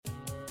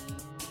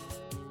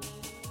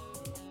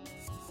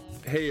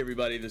Hey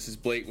everybody, this is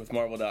Blake with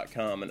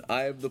Marvel.com, and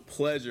I have the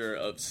pleasure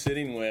of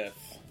sitting with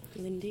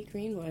Lyndie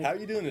Greenwood. How are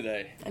you doing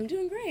today? I'm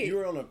doing great.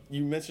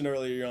 You mentioned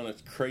earlier you're on a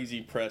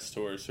crazy press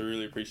tour, so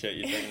really appreciate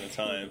you taking the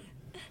time.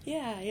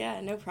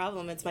 Yeah, no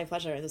problem. It's my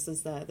pleasure. This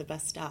is the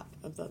best stop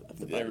of the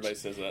bunch. Everybody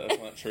says that.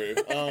 That's not true.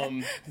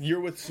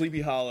 You're with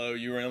Sleepy Hollow.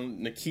 You were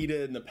on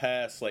Nikita in the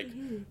past.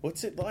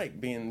 What's it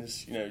like being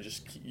this?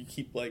 You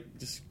keep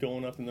just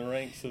going up in the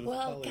ranks of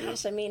Hollywood?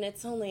 Gosh, I mean,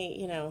 it's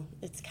only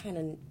it's kind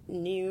of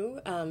new,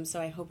 so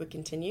I hope it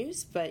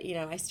continues. But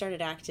I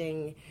started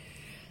acting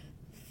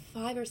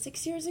 5 or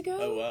 6 years ago.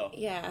 Oh, wow.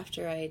 Yeah,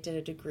 after I did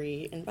a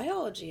degree in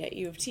biology at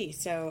U of T.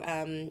 So,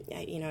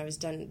 I was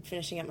done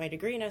finishing up my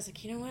degree, and I was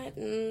like, you know what?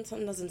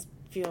 Something doesn't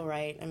feel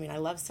right. I mean, I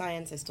love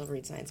science. I still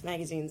read science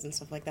magazines and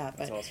stuff like that,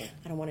 but awesome.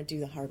 I don't want to do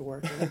the hard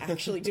work of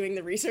actually doing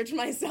the research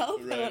myself.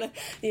 Right. I want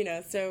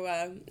to, so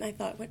I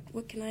thought,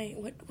 what do I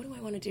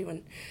want to do,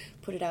 and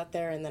put it out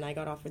there, and then I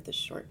got offered this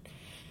short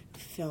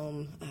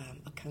film,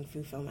 a kung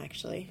fu film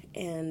actually,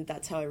 and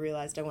that's how I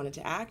realized I wanted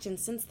to act. And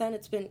since then,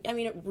 it's been,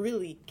 it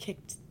really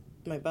kicked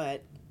my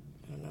butt.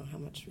 I don't know how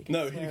much we can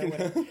swear.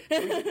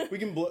 We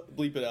can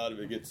bleep it out if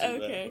it gets too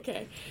bad.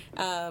 Okay.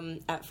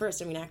 At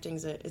first,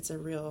 acting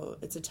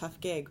it's a tough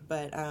gig,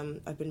 but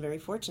I've been very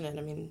fortunate.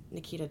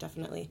 Nikita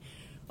definitely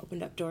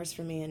opened up doors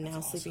for me, and now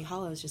awesome. Sleepy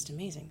Hollow is just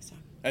amazing. So.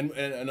 And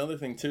another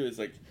thing too is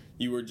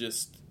you were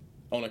just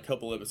on a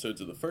couple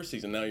episodes of the first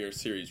season. Now you're a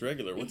series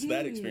regular. What's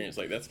that experience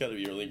like? That's got to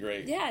be really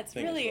great. Yeah, it's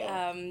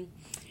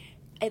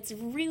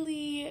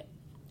really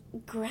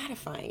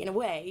gratifying in a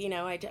way.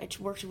 I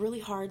worked really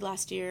hard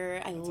last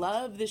year. I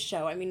love the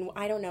show. I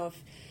don't know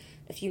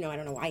if you know, I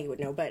don't know why you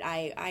would know, but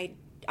I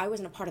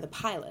wasn't a part of the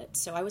pilot,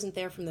 so I wasn't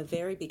there from the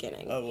very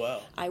beginning. Oh,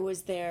 wow. I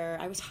was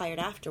hired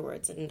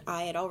afterwards, and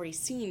I had already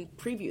seen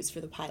previews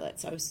for the pilot,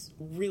 so I was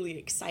really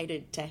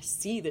excited to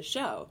see the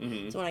show.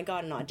 Mm-hmm. So when I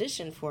got an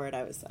audition for it,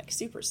 I was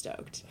super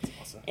stoked.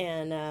 That's awesome.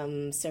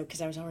 And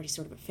because I was already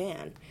sort of a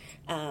fan.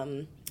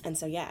 And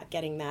so,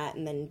 getting that,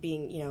 and then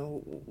being,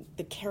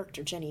 the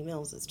character Jenny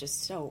Mills is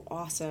just so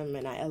awesome,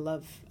 and I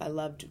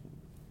loved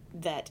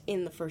that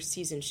in the first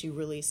season she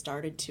really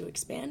started to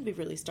expand. We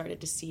really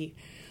started to see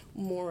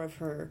more of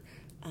her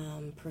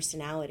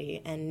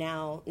personality, and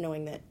now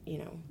knowing that,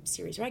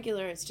 series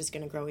regular, it's just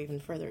going to grow even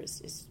further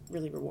is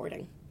really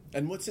rewarding.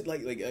 And what's it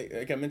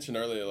like I mentioned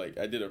earlier,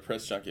 I did a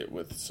press junket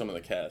with some of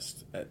the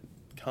cast at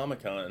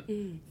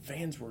Comic-Con.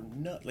 Fans were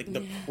nuts.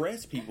 The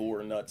press people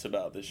were nuts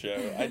about the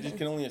show. I just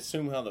can only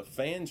assume how the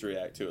fans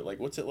react to it.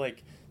 What's it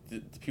like?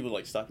 Do people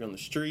stop you on the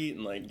street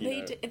and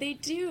They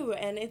do,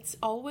 and it's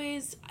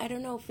always, I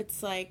don't know if it's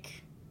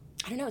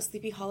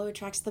Sleepy Hollow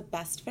attracts the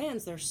best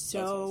fans. They're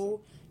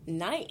so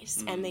nice,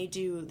 mm-hmm. and they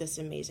do this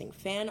amazing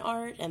fan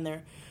art, and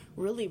they're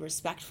really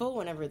respectful.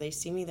 Whenever they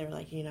see me, they're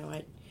like,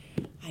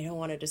 I don't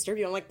want to disturb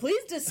you. I'm like,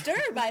 please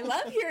disturb. I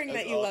love hearing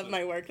that you love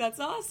my work. That's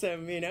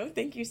awesome.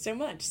 Thank you so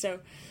much. So,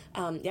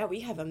 we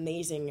have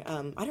amazing,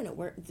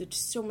 there's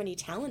so many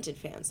talented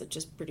fans that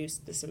just produce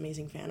this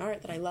amazing fan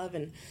art that I love.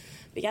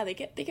 They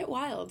get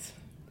wild.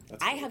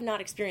 That's I have not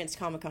experienced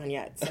Comic-Con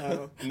yet,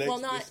 so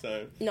not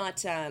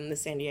the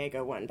San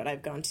Diego one, but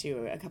I've gone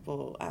to a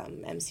couple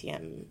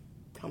MCM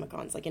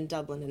Comic-Cons, in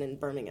Dublin and in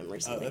Birmingham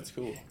recently. Oh, that's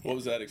cool. Yeah. What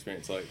was that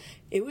experience like?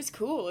 It was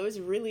cool. It was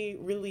really,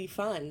 really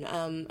fun.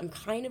 I'm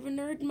kind of a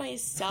nerd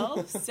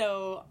myself,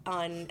 so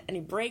on any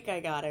break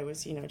I got, I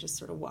was, just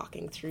sort of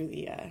walking through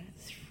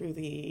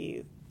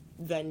the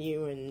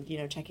venue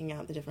and, checking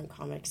out the different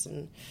comics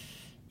and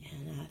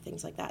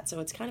things like that. So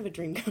it's kind of a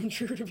dream come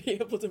true to be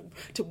able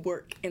to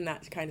work in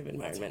that kind of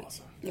environment. That's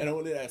awesome. Yeah. And I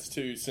wanted to ask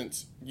too,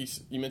 since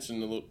you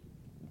mentioned a little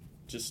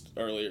just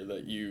earlier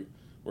that you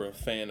were a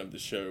fan of the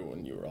show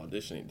when you were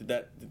auditioning. Did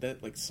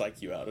that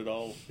psych you out at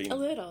all? A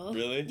little.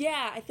 Really?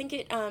 Yeah, I think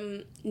it.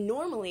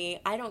 Normally,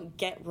 I don't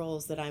get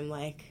roles that I'm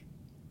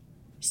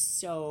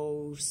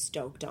so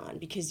stoked on,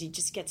 because you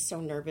just get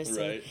so nervous,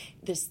 right.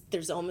 And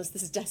there's almost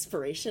this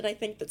desperation, I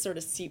think, that sort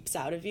of seeps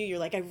out of you. You're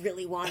like, I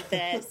really want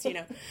this.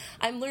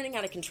 I'm learning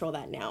how to control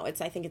that now. I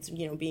think it's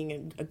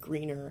being a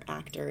greener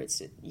actor.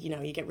 It's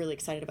you get really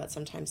excited about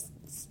some things.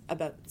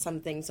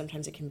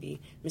 Sometimes it can be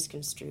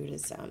misconstrued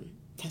as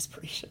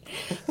desperation.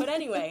 But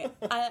anyway,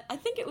 I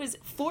think it was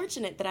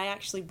fortunate that I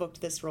actually booked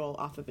this role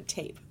off of a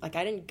tape. I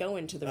didn't go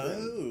into the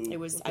room. Oh,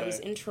 I was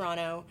in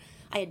Toronto.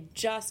 I had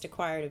just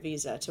acquired a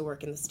visa to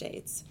work in the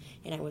States,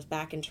 and I was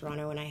back in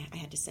Toronto, and I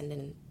had to send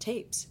in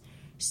tapes.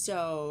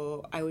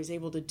 So I was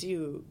able to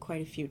do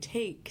quite a few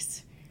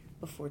takes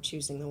before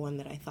choosing the one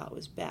that I thought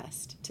was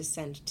best to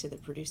send to the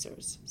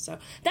producers. So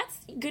that's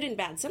good and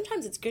bad.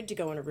 Sometimes it's good to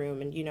go in a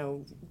room and,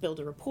 build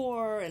a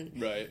rapport, and,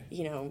 right.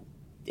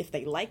 If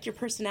they like your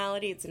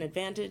personality, it's an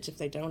advantage. If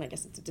they don't, I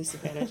guess it's a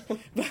disadvantage.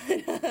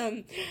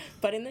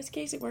 But in this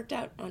case, it worked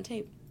out on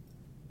tape.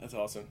 That's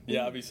awesome.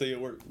 Yeah, obviously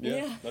it worked.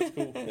 Yeah, that's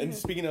cool. And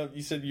speaking of,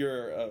 you said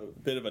you're a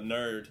bit of a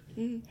nerd.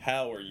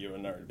 How are you a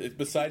nerd?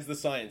 Besides the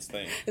science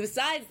thing.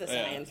 Besides the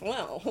science,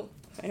 well,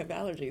 I have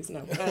allergies,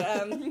 no.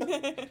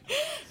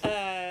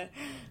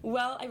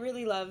 Well, I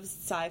really love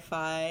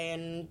sci-fi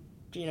and,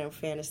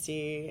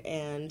 fantasy,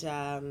 and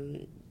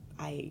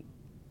I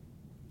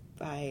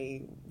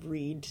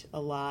read a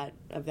lot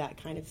of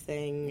that kind of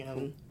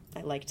thing.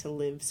 I like to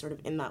live sort of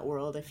in that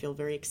world. I feel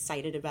very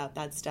excited about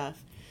that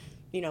stuff.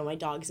 You know, my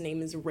dog's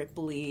name is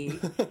Ripley.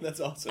 That's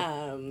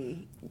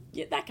awesome.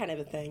 Yeah, that kind of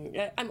a thing.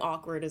 I'm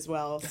awkward as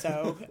well,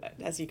 so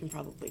as you can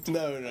probably tell.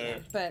 No.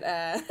 But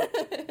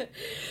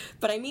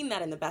I mean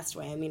that in the best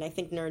way. I mean, I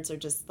think nerds are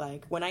just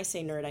like, when I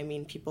say nerd, I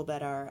mean people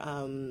that are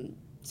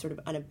sort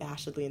of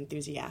unabashedly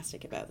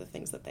enthusiastic about the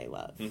things that they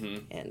love.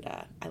 Mm-hmm. And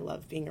I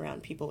love being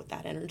around people with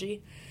that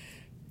energy.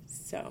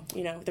 So,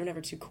 you know, they're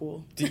never too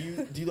cool. Do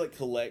you like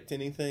collect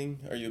anything?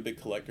 Are you a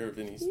big collector of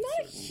any?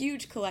 Not a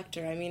huge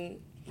collector. I mean,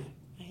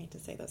 I hate to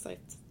say this, I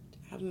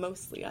have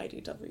mostly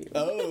IDW.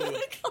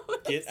 Oh,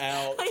 get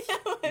out. I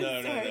know,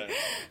 I'm sorry. No.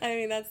 I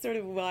mean, that's sort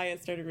of why I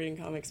started reading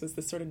comics, was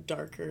this sort of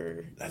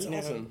darker, That's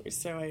awesome.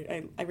 So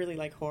I really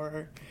like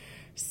horror.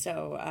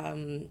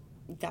 So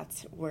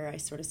that's where I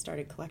sort of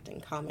started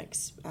collecting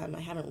comics. I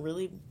haven't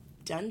really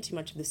done too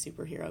much of the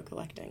superhero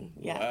collecting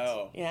yet.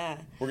 Wow. Yeah.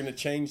 We're going to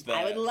change that.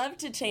 I would love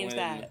to change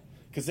that.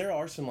 Because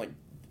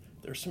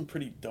there's some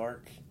pretty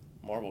dark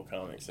Marvel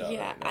comics out there.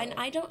 Yeah, and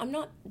I'm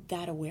not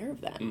that aware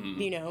of them,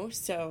 you know,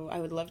 so I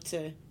would love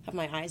to have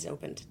my eyes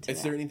opened to that.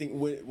 Is there anything,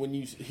 when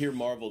you hear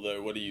Marvel,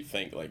 though, what do you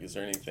think? Like, is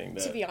there anything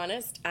that... To be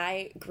honest,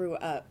 I grew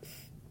up,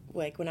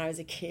 like, when I was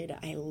a kid,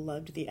 I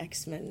loved the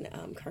X-Men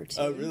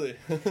cartoon. Oh, really?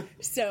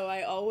 So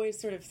I always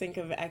sort of think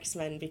of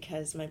X-Men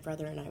because my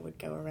brother and I would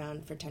go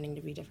around pretending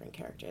to be different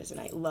characters, and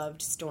I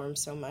loved Storm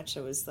so much.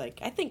 It was like,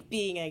 I think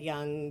being a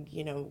young,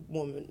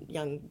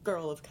 young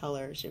girl of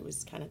color, it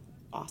was kind of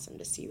awesome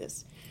to see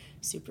this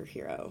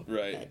superhero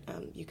that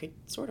you could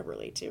sort of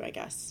relate to, I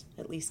guess,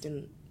 at least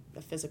in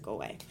a physical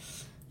way.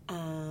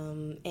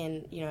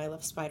 And, you know, I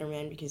love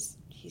Spider-Man because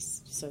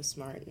he's so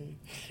smart and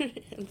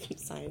a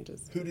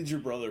scientist. Who did your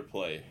brother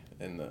play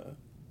in the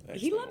X-Men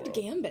He loved world?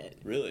 Gambit.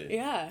 Really?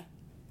 Yeah.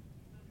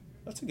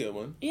 That's a good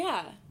one.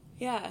 Yeah.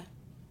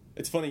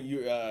 It's funny, we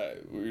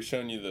were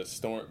showing you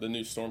the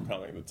new Storm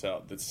comic that's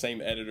out. The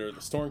same editor of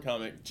the Storm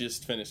comic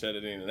just finished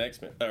editing an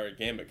X-Men, or a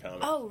Gambit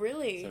comic. Oh,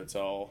 really? So it's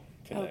all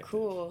connected. Oh,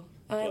 cool.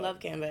 I love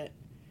Gambit.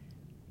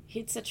 He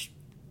had such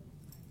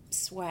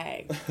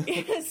swag.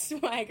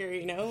 Swagger,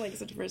 you know, like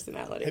such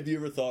personality. Have you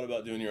ever thought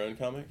about doing your own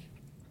comic?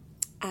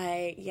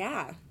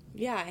 Yeah,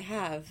 I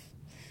have.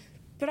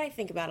 But I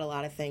think about a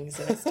lot of things,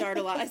 and I start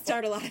a lot of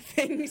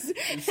things.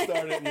 You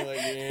start it and you're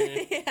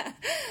like, Yeah.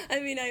 I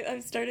mean,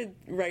 I've started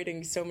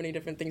writing so many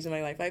different things in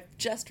my life. I've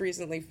just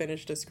recently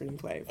finished a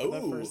screenplay for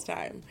the first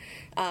time.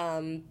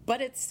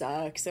 But it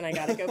sucks, and I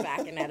gotta go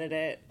back and edit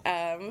it.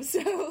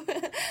 So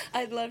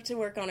I'd love to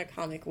work on a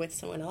comic with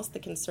someone else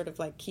that can sort of,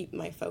 like, keep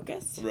my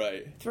focus.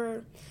 Right.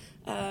 For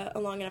a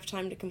long enough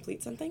time to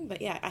complete something.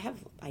 But yeah, I have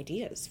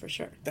ideas for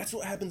sure. That's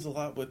what happens a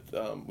lot with,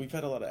 we've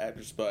had a lot of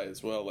actors by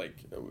as well. Like,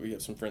 we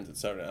have some friends at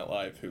Saturday Night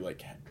Live who,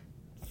 like,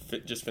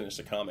 just finished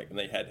a comic and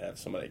they had to have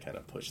somebody kind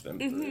of push them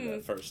through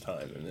that first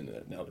time, and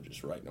then now they're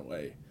just writing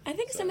away. I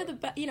think some of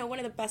the, one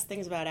of the best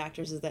things about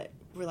actors is that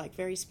we're, like,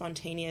 very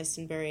spontaneous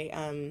and very,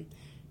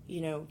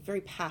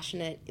 very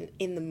passionate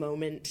in the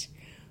moment.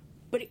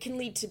 But it can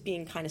lead to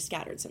being kind of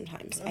scattered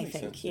sometimes, I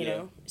think, sense. you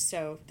know?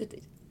 So,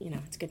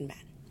 it's good and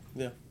bad.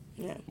 Yeah.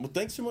 Yeah. Well,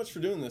 thanks so much for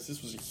doing this.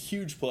 This was a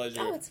huge pleasure.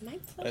 Oh, it's my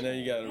pleasure. I know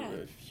you got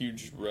a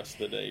huge rest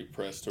of the day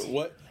press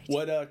tour.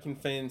 What can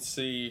fans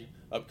see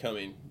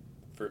upcoming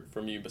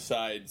from you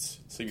besides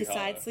Sleepy Hollow?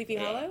 Besides Sleepy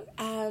Hollow?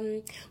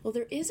 Well,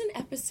 there is an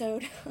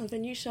episode of a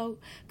new show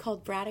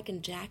called Braddock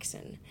and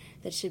Jackson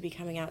that should be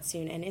coming out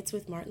soon, and it's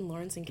with Martin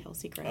Lawrence and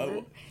Kelsey Grammer.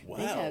 Oh, wow.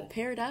 They have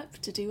paired up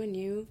to do a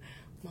new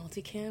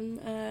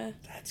multicam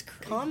That's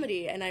crazy.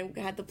 comedy, and I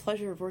had the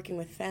pleasure of working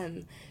with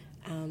them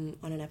on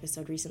an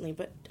episode recently,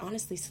 but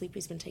honestly,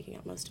 Sleepy's been taking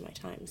up most of my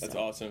time. So. That's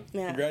awesome.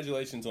 Yeah.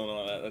 Congratulations on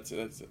all that. That's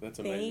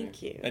amazing.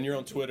 Thank you. And you're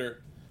on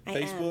Twitter,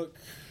 Facebook.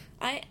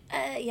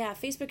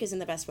 Facebook isn't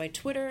the best way.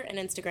 Twitter and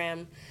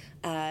Instagram.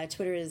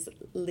 Twitter is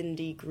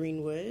Lyndie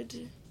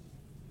Greenwood.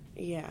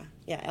 Yeah,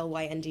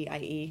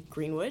 Lyndie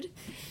Greenwood.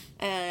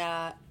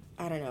 I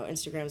don't know.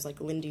 Instagram's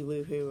like Lyndie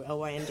Loohoo,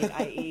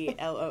 Lyndie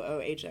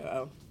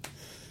Loohoo.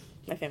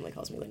 My family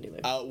calls me Lyndie Lou.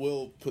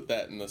 We'll put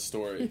that in the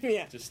story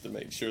just to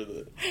make sure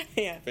that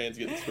fans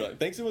get this right.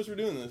 Thanks so much for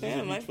doing this.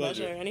 My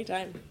pleasure.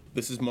 Anytime.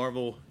 This is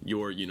Marvel,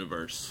 Your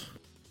Universe.